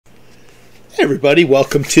Everybody,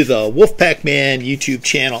 welcome to the Wolfpack Man YouTube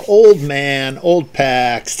channel. Old Man, Old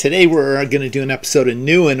Packs. Today we're going to do an episode of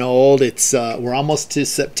New and Old. We're almost to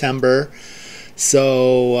September,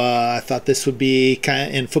 so I thought this would be kind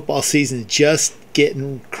of in football season, just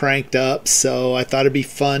getting cranked up. So I thought it'd be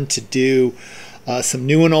fun to do some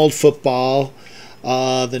new and old football.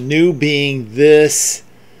 The new being this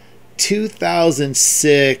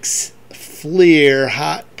 2006 FLEER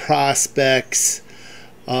Hot Prospects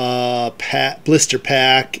blister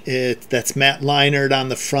pack. That's Matt Leinart on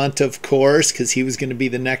the front, of course, because he was going to be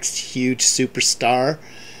the next huge superstar.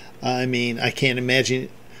 I mean, I can't imagine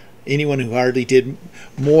anyone who hardly did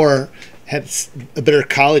more had a better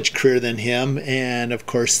college career than him, and of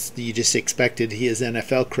course you just expected his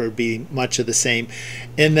NFL career to be much of the same.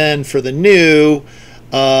 And then for the new,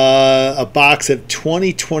 a box of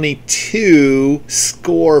 2022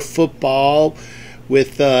 Score football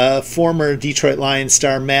with former Detroit Lions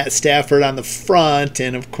star Matt Stafford on the front.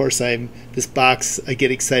 And of course, this box, I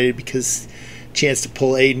get excited because chance to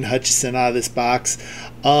pull Aidan Hutchinson out of this box.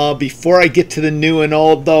 Before I get to the new and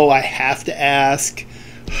old, though, I have to ask,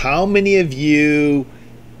 how many of you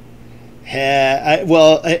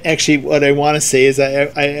actually, what I want to say is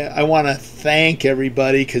I want to thank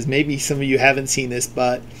everybody, because maybe some of you haven't seen this,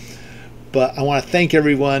 but I want to thank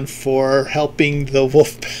everyone for helping the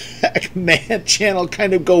Wolfpack Man channel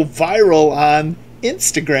kind of go viral on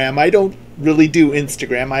Instagram. I don't really do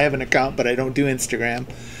Instagram. I have an account, but I don't do Instagram.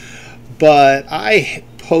 But I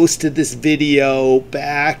posted this video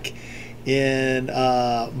back in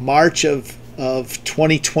March of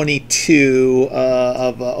 2022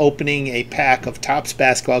 of opening a pack of Topps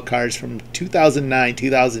basketball cards from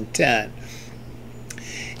 2009-2010.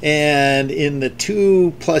 And in the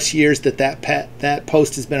 2+ years that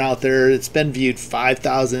post has been out there, it's been viewed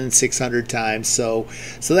 5,600 times. So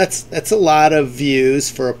that's a lot of views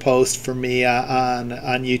for a post for me on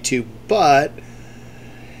YouTube. But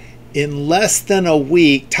in less than a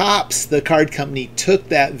week, Topps, the card company, took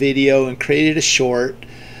that video and created a short.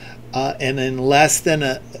 And in less than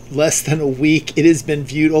a week, it has been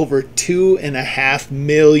viewed over 2.5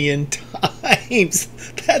 million times.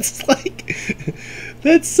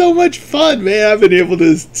 That's so much fun, man. I've been able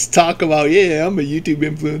to talk about, yeah, I'm a YouTube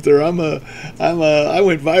influencer. I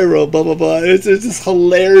went viral, blah blah blah. It's just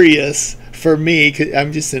hilarious for me, 'cause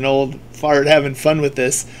I'm just an old fart having fun with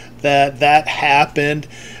this. That happened,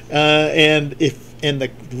 and the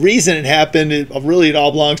reason it happened, it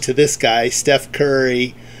all belongs to this guy, Steph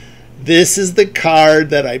Curry. This is the card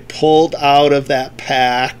that I pulled out of that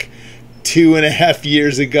pack 2.5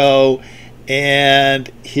 years ago. And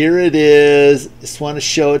here it is. Just want to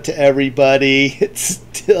show it to everybody. It's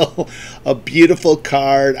still a beautiful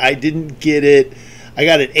card. I didn't get it. I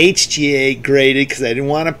got it HGA graded because I didn't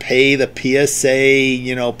want to pay the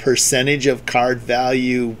PSA, percentage of card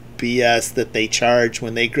value BS that they charge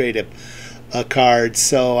when they grade a card.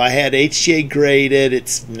 So I had HGA graded.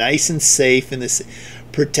 It's nice and safe in this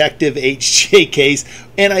protective HGA case,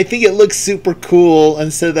 and I think it looks super cool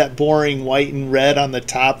instead of that boring white and red on the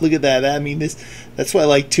top. Look at that. I mean, that's what I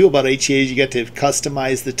like too about HGAs. You get to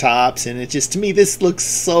customize the tops, and it just, to me, this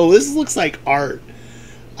looks like art.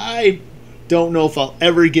 I don't know if I'll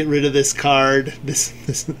ever get rid of this card.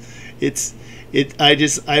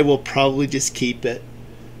 I will probably just keep it.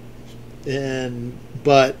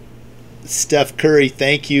 But Steph Curry,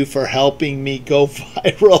 thank you for helping me go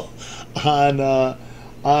viral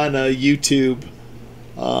on YouTube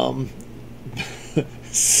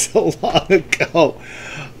so long ago.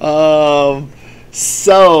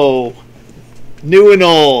 So new and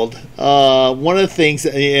old. One of the things,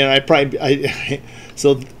 and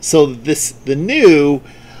the new,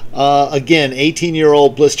 again,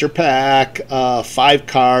 18-year-old blister pack, 5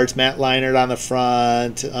 cards, Matt Leinart on the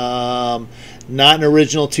front. Not an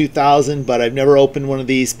original 2000, but I've never opened one of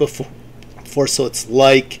these before, so it's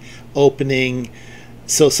like opening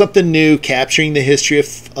something new, capturing the history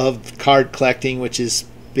of card collecting, which is a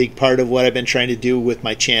big part of what I've been trying to do with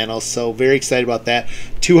my channel. So very excited about that.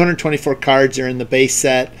 224 cards are in the base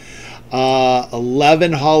set.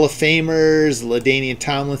 11 Hall of Famers: LaDainian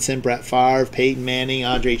Tomlinson, Brett Favre, Peyton Manning,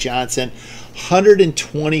 Andre Johnson.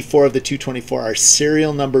 124 of the 224 are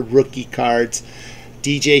serial numbered rookie cards.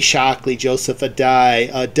 DJ Shockley, Joseph Adai,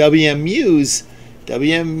 WMUs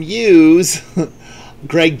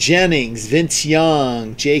Greg Jennings, Vince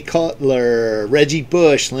Young, Jay Cutler, Reggie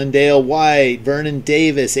Bush, Lindale White, Vernon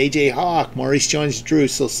Davis, AJ Hawk, Maurice Jones-Drew.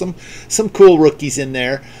 So some cool rookies in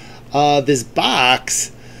there. This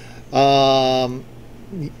box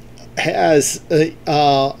has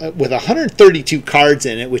with 132 cards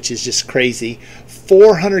in it, which is just crazy.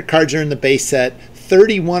 400 cards are in the base set.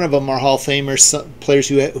 31 of them are Hall of Famers, some players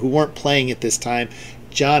who weren't playing at this time.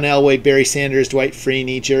 John Elway, Barry Sanders, Dwight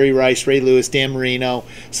Freeney, Jerry Rice, Ray Lewis, Dan Marino.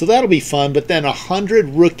 So that'll be fun. But then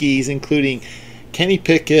 100 rookies, including Kenny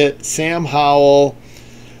Pickett, Sam Howell,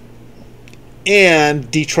 and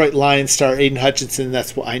Detroit Lions star Aidan Hutchinson.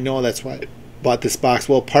 That's what I know. That's why I bought this box.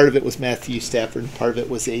 Well, part of it was Matthew Stafford, and part of it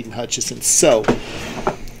was Aidan Hutchinson. So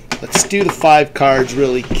let's do the 5 cards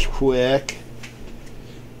really quick.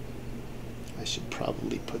 I should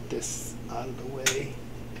probably put this out of the way.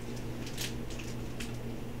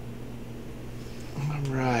 All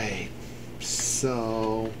right.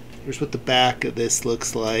 So here's what the back of this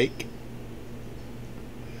looks like.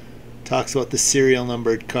 Talks about the serial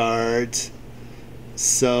numbered cards.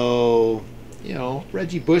 So, you know,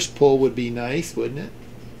 Reggie Bush pull would be nice, wouldn't it?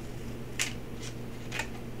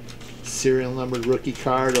 Serial numbered rookie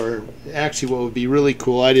card, or actually what would be really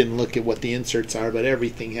cool, I didn't look at what the inserts are, but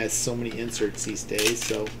everything has so many inserts these days,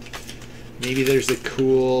 so maybe there's a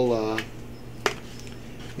cool,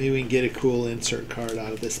 maybe we can get a cool insert card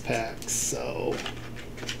out of this pack. So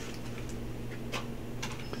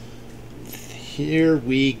here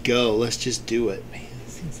we go. Let's just do it. Man, it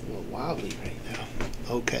seems a little wobbly right now.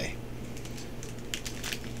 Okay.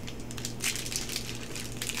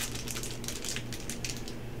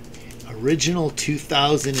 Original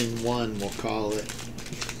 2001, we'll call it.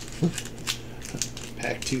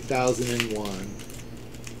 Pack 2001.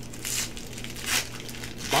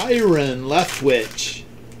 Byron Leftwich.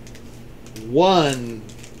 1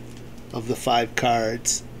 of the 5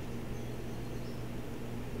 cards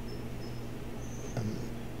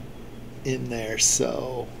in there.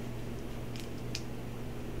 So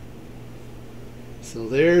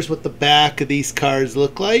there's what the back of these cards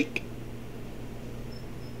look like.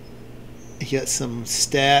 You got some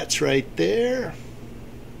stats right there.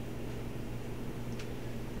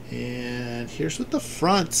 And here's what the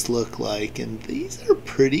fronts look like. And these are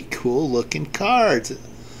pretty cool looking cards.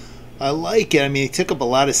 I like it. I mean, it took up a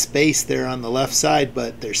lot of space there on the left side,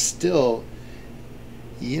 but they're still,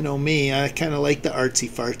 you know me, I kind of like the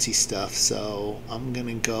artsy-fartsy stuff. So I'm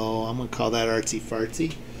going to call that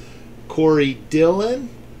artsy-fartsy. Corey Dillon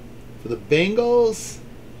for the Bengals.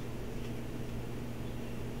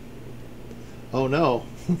 Oh no,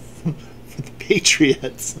 for the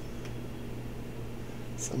Patriots.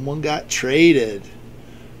 Someone got traded.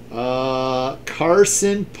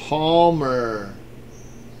 Carson Palmer.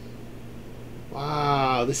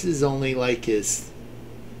 Wow, this is only like his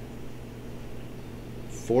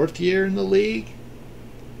 4th year in the league.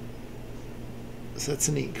 So that's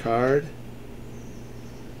a neat card.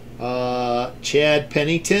 Chad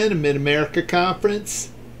Pennington, a Mid-America Conference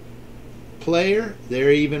player. There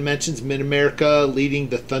he even mentions Mid-America leading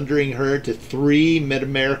the Thundering Herd to 3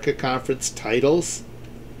 Mid-America Conference titles.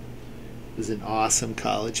 He was an awesome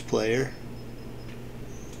college player.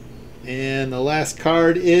 And the last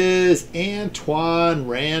card is Antoine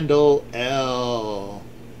Randall L.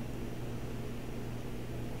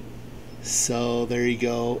 So there you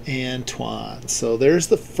go, Antoine. So there's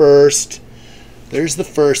the first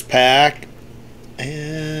pack.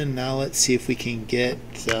 And now let's see if we can get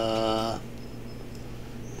the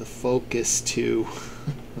focus to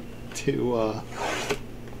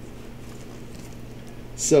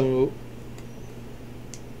so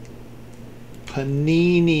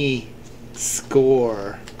Panini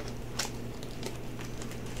score.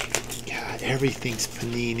 God, everything's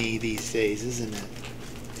Panini these days, isn't it?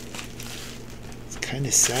 It's kind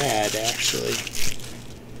of sad, actually.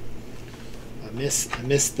 I miss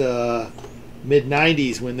the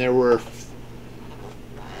mid-90s when there were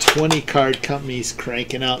 20 card companies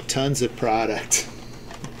cranking out tons of product.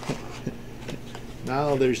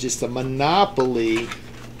 Now there's just a monopoly.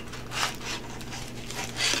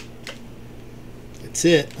 That's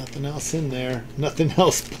it. Nothing else in there. Nothing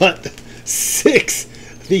else but 6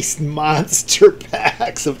 of these monster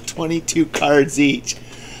packs of 22 cards each.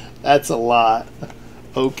 That's a lot.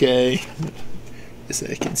 Okay. Guess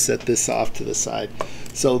I can set this off to the side.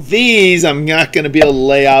 So these I'm not going to be able to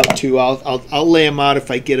lay out too. I'll lay them out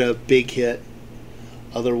if I get a big hit.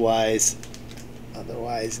 Otherwise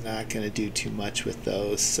not going to do too much with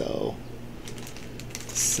those. So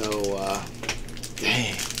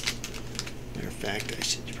dang. Matter of fact, I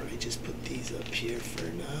should probably just put these up here for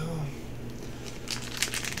now.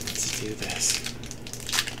 Let's do this.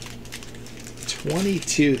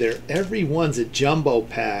 22. Every one's a jumbo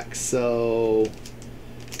pack, so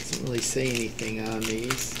it doesn't really say anything on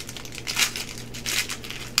these.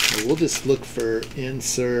 So we'll just look for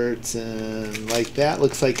inserts, and like that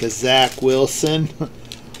looks like a Zach Wilson.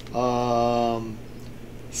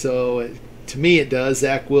 So To me, it does.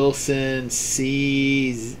 Zach Wilson,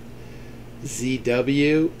 CZW.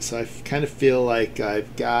 So I kind of feel like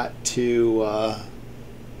I've got to. I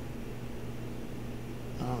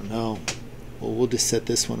don't know. Well, we'll just set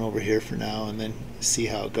this one over here for now and then see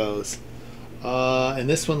how it goes. And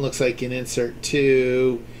this one looks like an insert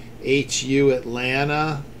too. HU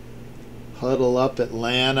Atlanta. Huddle up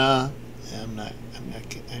Atlanta. I'm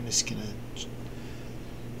just gonna.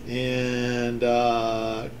 And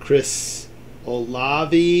Chris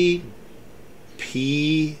Olavi,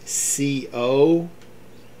 PCO.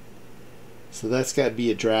 So that's got to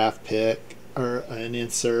be a draft pick or an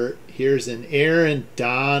insert. Here's an Aaron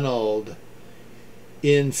Donald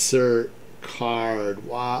insert card.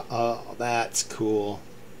 Wow, oh, that's cool.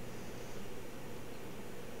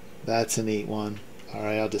 That's a neat one. All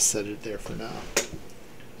right, I'll just set it there for now.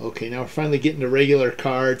 Okay, now we're finally getting to regular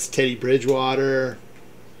cards. Teddy Bridgewater.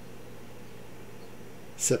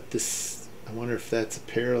 Except this, I wonder if that's a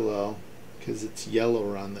parallel because it's yellow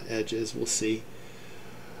around the edges. We'll see.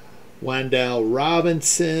 Wendell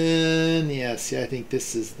Robinson. Yeah, see, I think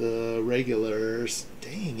this is the regulars.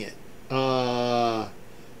 Dang it.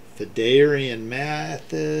 Fedarian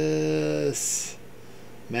Mathis.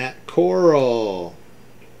 Matt Corral.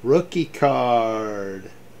 Rookie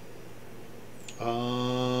card.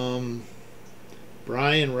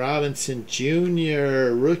 Brian Robinson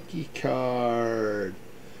Jr. Rookie card.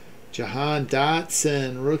 Jahan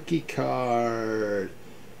Dotson rookie card.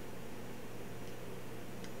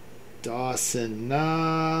 Dawson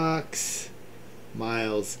Knox.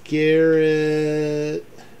 Miles Garrett.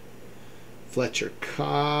 Fletcher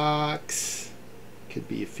Cox. Could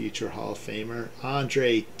be a future Hall of Famer.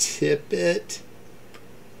 Andre Tippett.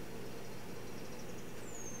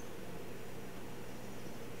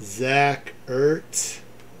 Zach Ertz.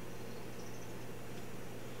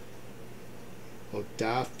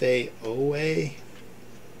 Odafe Owe.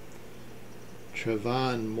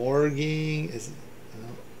 Trevon Morgan is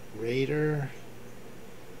Raider.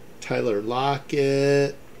 Tyler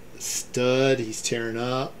Lockett. Stud. He's tearing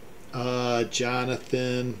up.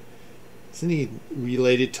 Jonathan. Isn't he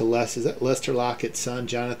related to is that Lester Lockett's son?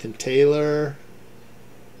 Jonathan Taylor.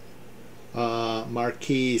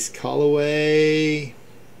 Marquise Callaway.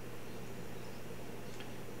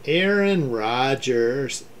 Aaron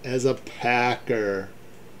Rodgers as a Packer.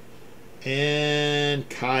 And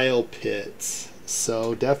Kyle Pitts.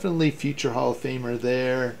 So definitely future Hall of Famer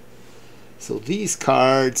there. So these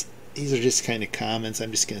cards, these are just kind of commons. I'm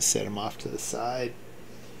just going to set them off to the side.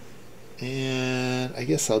 And I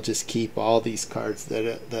guess I'll just keep all these cards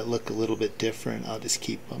that look a little bit different. I'll just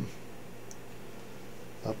keep them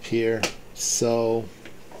up here. So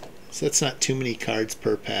that's not too many cards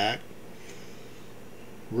per pack.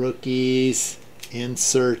 Rookies,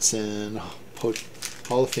 inserts, and Hall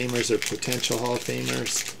of Famers or potential Hall of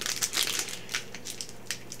Famers.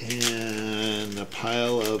 And a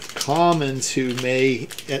pile of commons who may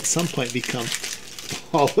at some point become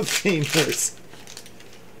Hall of Famers.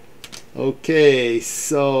 Okay,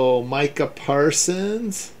 so Micah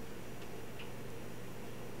Parsons.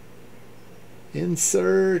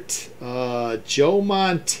 Insert. Joe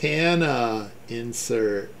Montana.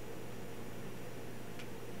 Insert.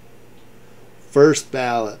 First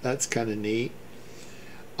ballot. That's kind of neat.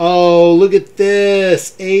 Oh, look at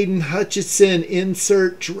this. Aidan Hutchinson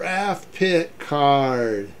insert draft pick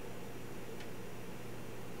card.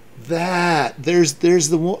 There's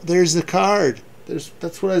the card.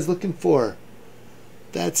 That's what I was looking for.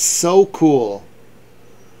 That's so cool.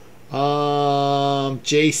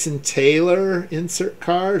 Jason Taylor insert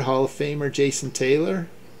card. Hall of Famer Jason Taylor.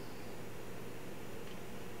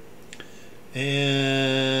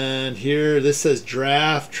 And here, this says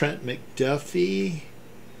draft Trent McDuffie.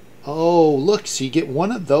 Oh, look, so you get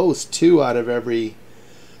one of those two out of every.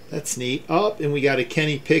 That's neat. Oh, and we got a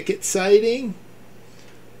Kenny Pickett sighting.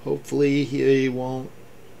 Hopefully he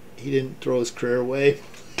didn't throw his career away.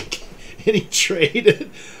 And he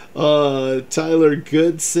traded Tyler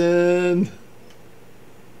Goodson.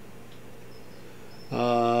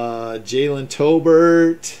 Jalen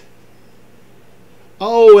Tolbert.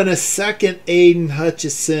 Oh, and a second Aidan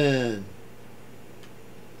Hutchinson.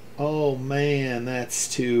 Oh man, that's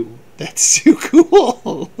too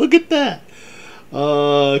cool. Look at that.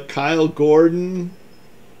 Kyle Gordon.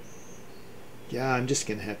 Yeah, I'm just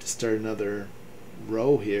gonna have to start another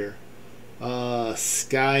row here.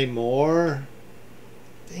 Sky Moore.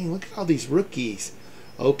 Dang, look at all these rookies.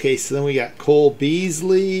 Okay, so then we got Cole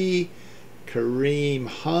Beasley, Kareem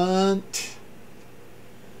Hunt,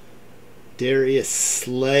 Darius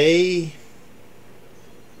Slay,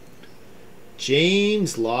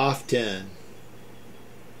 James Lofton.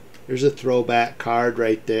 There's a throwback card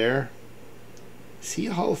right there. Is he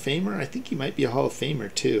a Hall of Famer? I think he might be a Hall of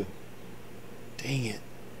Famer too. Dang it.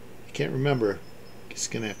 I can't remember.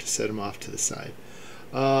 Just going to have to set him off to the side.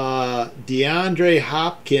 DeAndre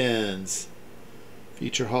Hopkins,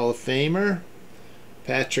 future Hall of Famer.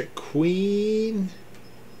 Patrick Queen.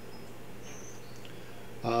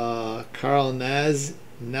 Carl Nazib.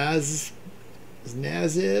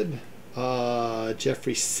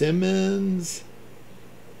 Jeffrey Simmons.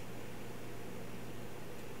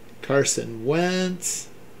 Carson Wentz.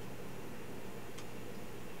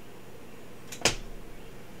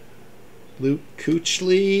 Luke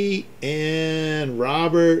Kuechly and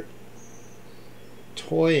Robert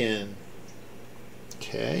Toyin.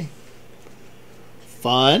 Okay.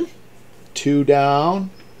 Fun. 2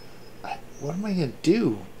 down. What am I going to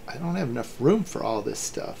do? I don't have enough room for all this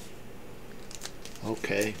stuff.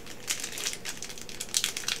 Okay.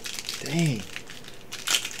 Dang.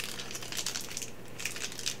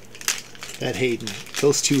 That Hayden.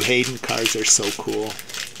 Those 2 Hayden cards are so cool.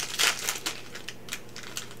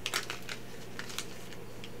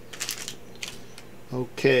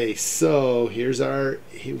 Okay, so here's our.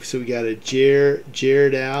 So we got a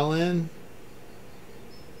Jared Allen.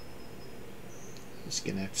 Just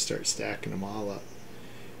gonna have to start stacking them all up.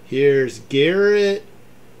 Here's Garrett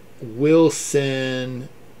Wilson,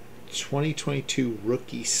 2022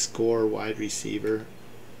 rookie score wide receiver.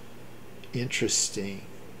 Interesting.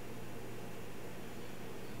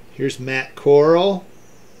 Here's Matt Corral.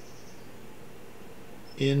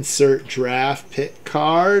 Insert draft pick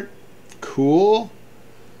card. Cool.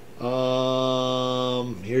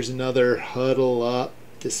 Here's another huddle up.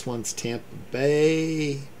 This one's Tampa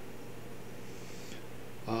Bay.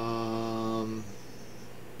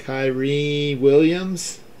 Kyrie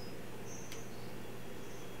Williams.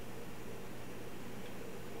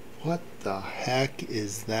 What the heck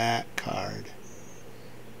is that card?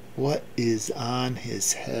 What is on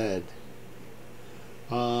his head?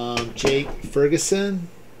 Jake Ferguson.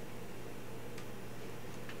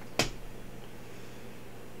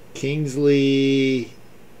 Kingsley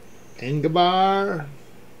Engabar.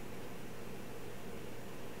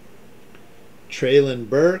 Traylon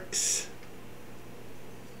Burks.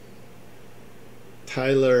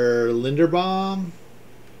 Tyler Linderbaum.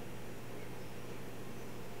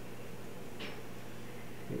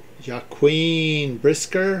 Jaquin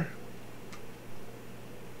Brisker.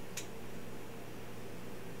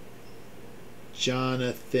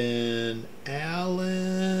 Jonathan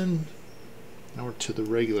Allen. Now we're to the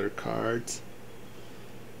regular cards.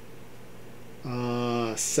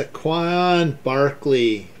 Saquon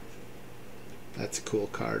Barkley. That's a cool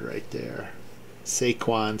card right there.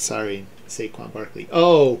 Saquon Barkley.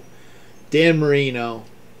 Oh, Dan Marino.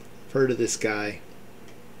 I've heard of this guy.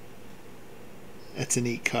 That's a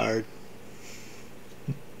neat card.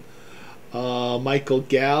 Michael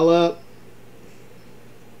Gallup.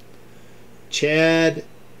 Chad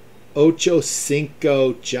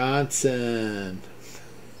Ochocinco Johnson.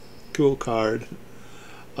 Cool card.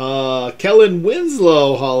 Kellen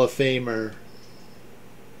Winslow, Hall of Famer.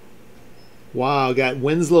 Wow, got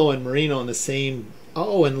Winslow and Marino in the same.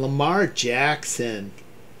 Oh, and Lamar Jackson.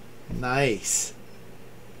 Nice.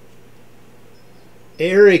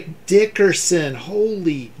 Eric Dickerson.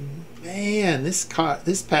 Holy man, this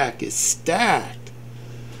pack is stacked.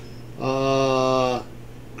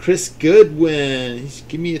 Chris Goodwin.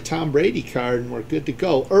 Give me a Tom Brady card and we're good to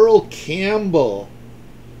go. Earl Campbell.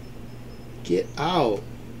 Get out.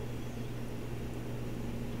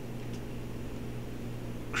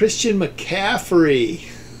 Christian McCaffrey.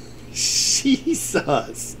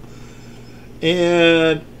 Jesus.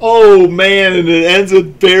 And, oh man, and it ends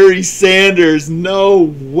with Barry Sanders. No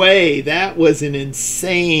way. That was an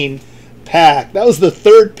insane pack. That was the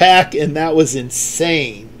 3rd pack, and that was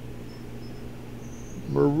insane.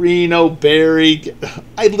 Marino, Barry.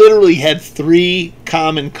 I literally had 3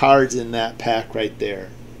 common cards in that pack right there.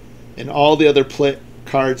 And all the other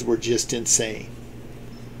cards were just insane.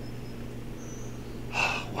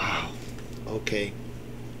 Wow. Okay.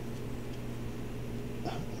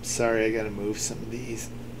 Sorry, I gotta move some of these.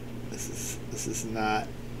 This is not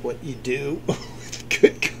what you do with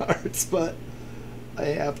good cards, but I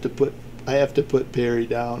have to put Barry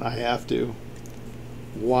down. I have to.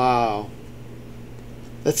 Wow.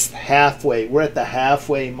 That's halfway. We're at the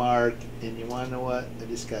halfway mark, and you want to know what? I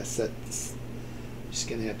just gotta set this. I'm just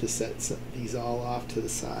gonna have to set these all off to the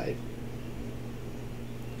side.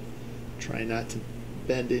 Try not to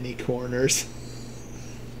bend any corners.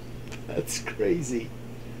 That's crazy.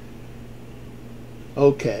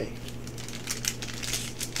 Okay.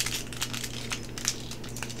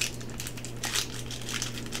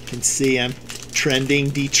 can see I'm trending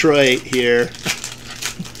Detroit here.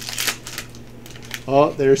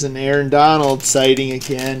 Oh, there's an Aaron Donald sighting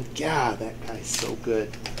again. God, that guy's so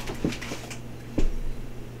good.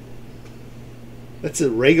 That's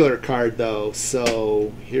a regular card, though.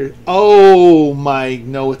 So here. Oh my!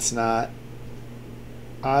 No, it's not.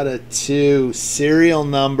 Out of 2, serial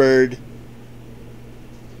numbered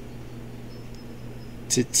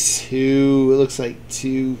to 2. It looks like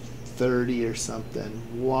 230 or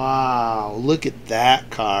something. Wow! Look at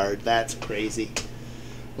that card. That's crazy.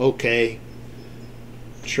 Okay.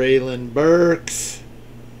 Traylon Burks.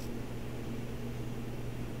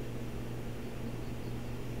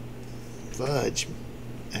 Fudge.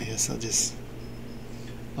 I guess I'll just.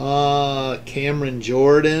 Cameron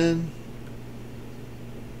Jordan.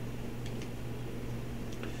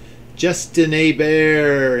 Justin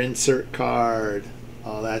Hebert, insert card.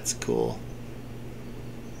 Oh, that's cool.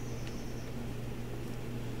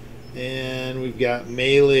 And we've got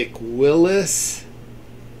Malik Willis,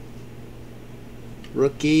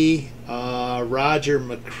 rookie. Roger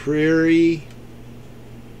McCreary,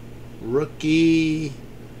 rookie.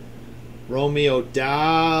 Romeo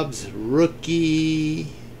Dobbs, rookie.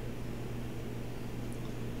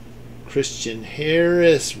 Christian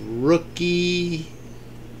Harris, rookie.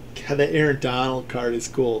 God, the Aaron Donald card is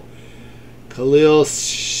cool. Khalil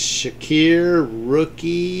Shakir,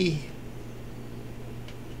 rookie.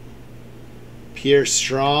 Pierre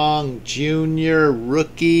Strong Jr.,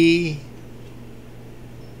 rookie.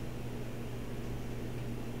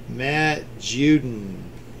 Matt Juden.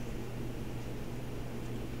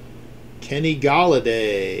 Kenny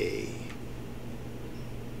Galladay.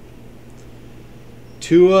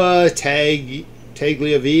 Tua Tagliaville.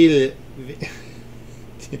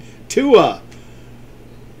 Tua,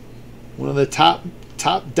 one of the top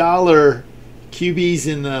dollar QBs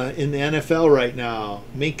in the NFL right now.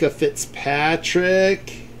 Minka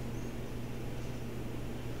Fitzpatrick,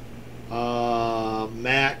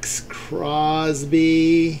 Max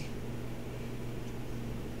Crosby,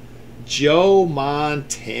 Joe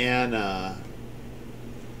Montana.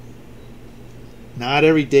 Not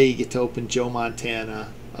every day you get to open Joe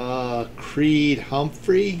Montana. Creed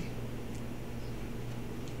Humphrey.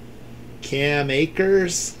 Cam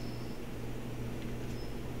Akers,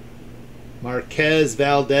 Marquez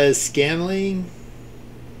Valdez-Scantling,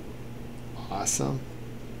 awesome.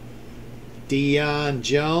 Deion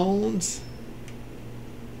Jones,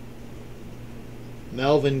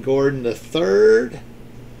 Melvin Gordon III,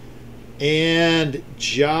 and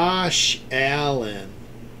Josh Allen.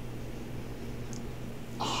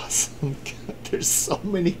 Awesome. God, there's so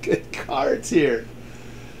many good cards here.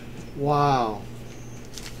 Wow.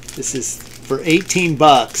 This is for 18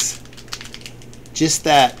 bucks. Just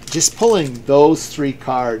pulling those 3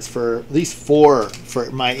 cards for at least 4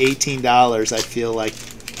 for my $18. I feel like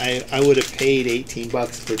I would have paid 18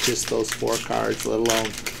 bucks for just those 4 cards, let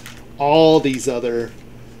alone all these other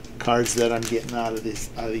cards that I'm getting out of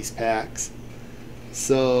these packs.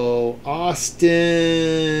 So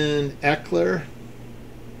Austin Eckler.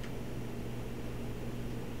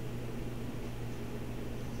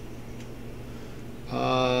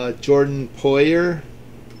 Jordan Poyer.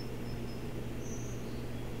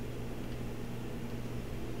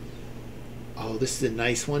 Oh, this is a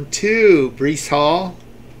nice one too. Breece Hall.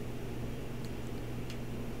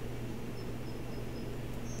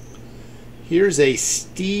 Here's a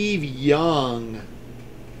Steve Young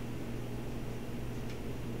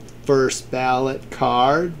first ballot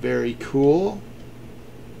card. Very cool.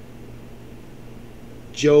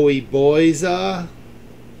 Joey Bosa.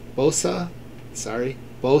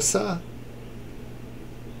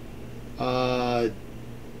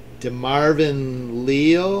 DeMarvin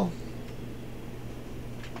Leal.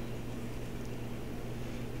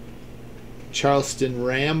 Charleston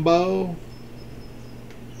Rambo.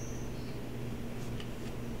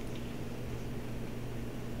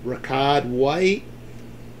 Rachaad White.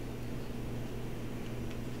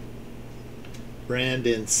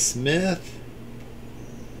 Brandon Smith.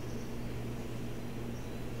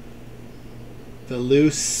 The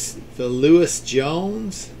Lewis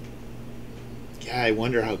Jones. Yeah, I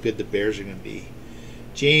wonder how good the Bears are going to be.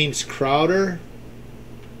 James Crowder.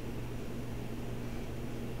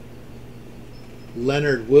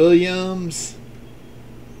 Leonard Williams.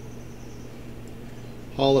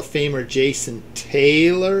 Hall of Famer Jason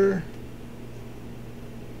Taylor.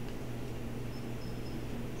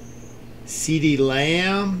 CeeDee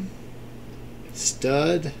Lamb.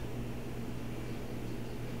 Stud.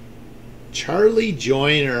 Charlie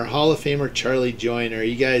Joyner, Hall of Famer Charlie Joyner.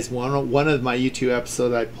 You guys, one of my YouTube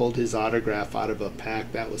episodes, I pulled his autograph out of a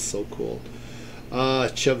pack. That was so cool.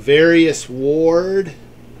 Chavarius Ward,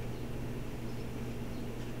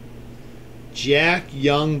 Jack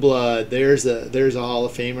Youngblood. There's a Hall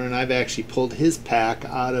of Famer, and I've actually pulled his pack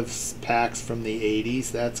out of packs from the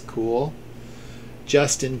 80s. That's cool.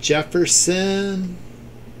 Justin Jefferson,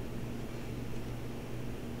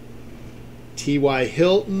 T.Y.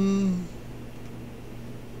 Hilton,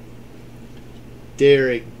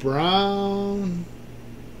 Derek Brown,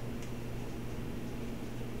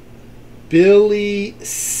 Billy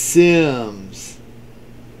Sims.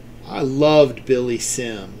 I loved Billy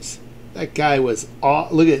Sims. That guy was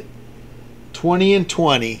look at 20 and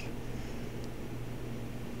 20.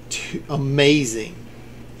 Amazing.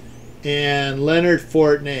 And Leonard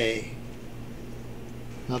Fournette,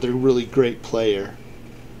 another really great player.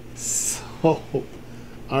 So, all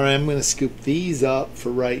right, I'm going to scoop these up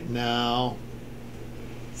for right now.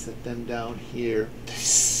 Set them down here. There's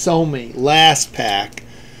so many. Last pack.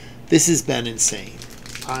 This has been insane,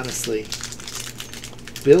 honestly.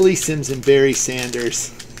 Billy Sims and Barry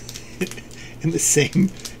Sanders in the same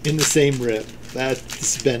rip.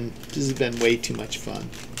 This has been way too much fun.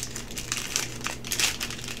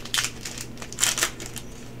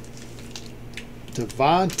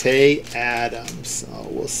 Devontae Adams. Oh,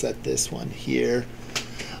 we'll set this one here.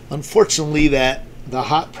 Unfortunately, the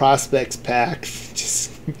Hot Prospects pack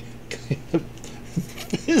just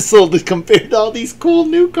fizzled compared to all these cool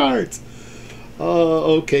new cards.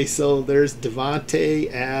 Okay, so there's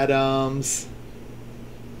Devontae Adams.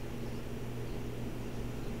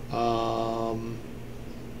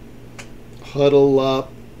 Huddle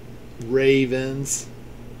Up Ravens.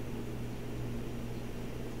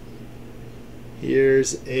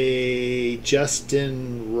 Here's a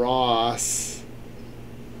Justin Ross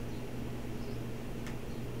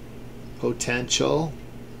potential.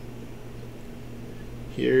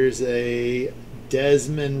 Here's a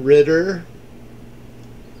Desmond Ridder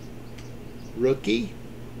rookie.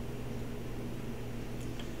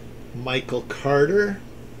 Michael Carter.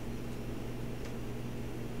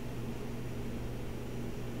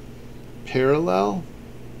 Parallel.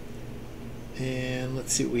 And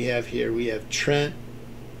let's see what we have here. We have Trent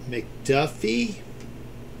McDuffie,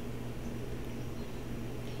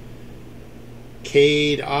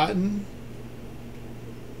 Cade Otton,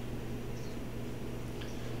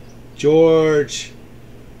 George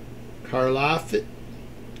Karlaftis,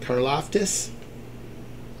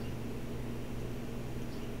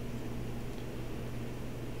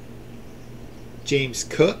 James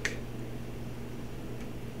Cook,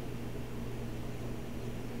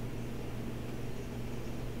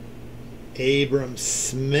 Abram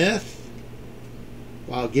Smith.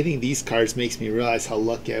 Wow, getting these cards makes me realize how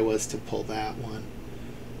lucky I was to pull that one.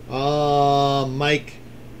 Mike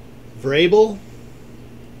Vrabel.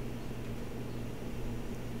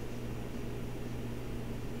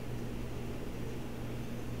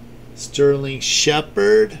 Sterling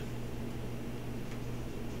Shepard.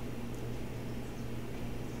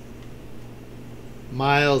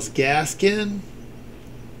 Myles Gaskin.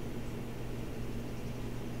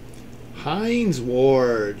 Hines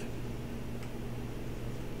Ward.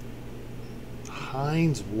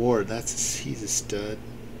 Hines Ward. He's a stud.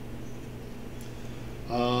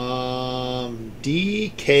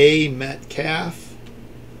 DK Metcalf.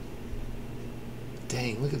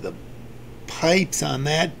 Dang, look at the pipes on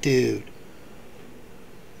that dude.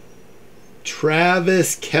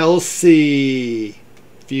 Travis Kelce.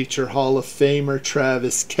 Future Hall of Famer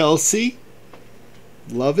Travis Kelce.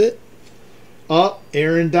 Love it. Oh,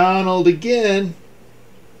 Aaron Donald again.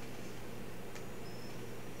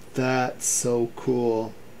 That's so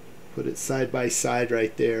cool. Put it side by side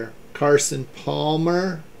right there. Carson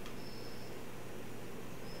Palmer.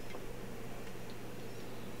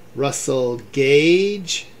 Russell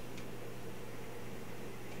Gage.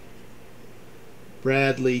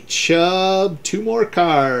 Bradley Chubb. 2 more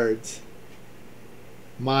cards.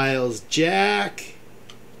 Miles Jack.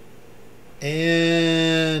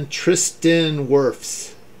 And Tristan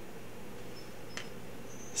Wirfs.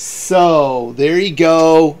 So there you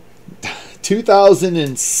go.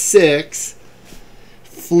 2006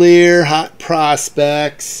 FLEER Hot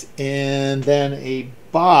Prospects, and then a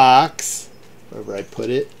box, wherever I put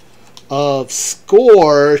it, of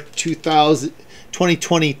Score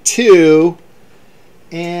 2022.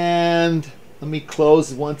 And let me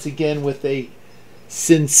close once again with a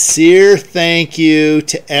sincere thank you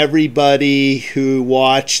to everybody who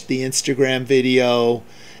watched the Instagram video,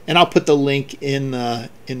 and I'll put the link in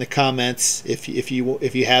the comments if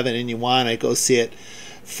you haven't and you want to go see it,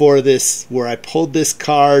 for this, where I pulled this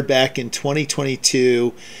card back in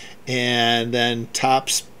 2022, and then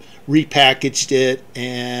Topps repackaged it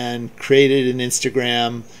and created an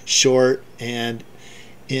Instagram short, and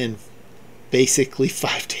in basically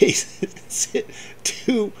 5 days it's hit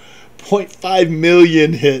 2.5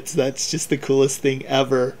 million hits. That's just the coolest thing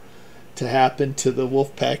ever to happen to the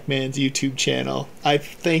Wolfpack Man's YouTube channel. I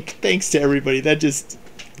think thanks to everybody. That just,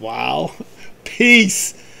 wow.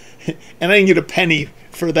 Peace. And I didn't get a penny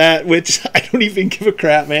for that, which I don't even give a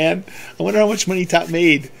crap, man. I wonder how much money Top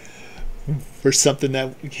made for something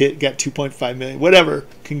that got 2.5 million. Whatever.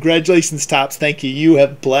 Congratulations, Tops. Thank you. You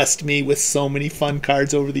have blessed me with so many fun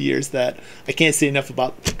cards over the years that I can't say enough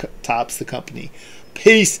about Tops, the company.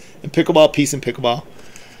 Peace and pickleball. Peace and pickleball.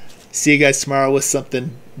 See you guys tomorrow with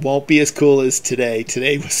something won't be as cool as today.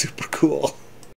 Today was super cool.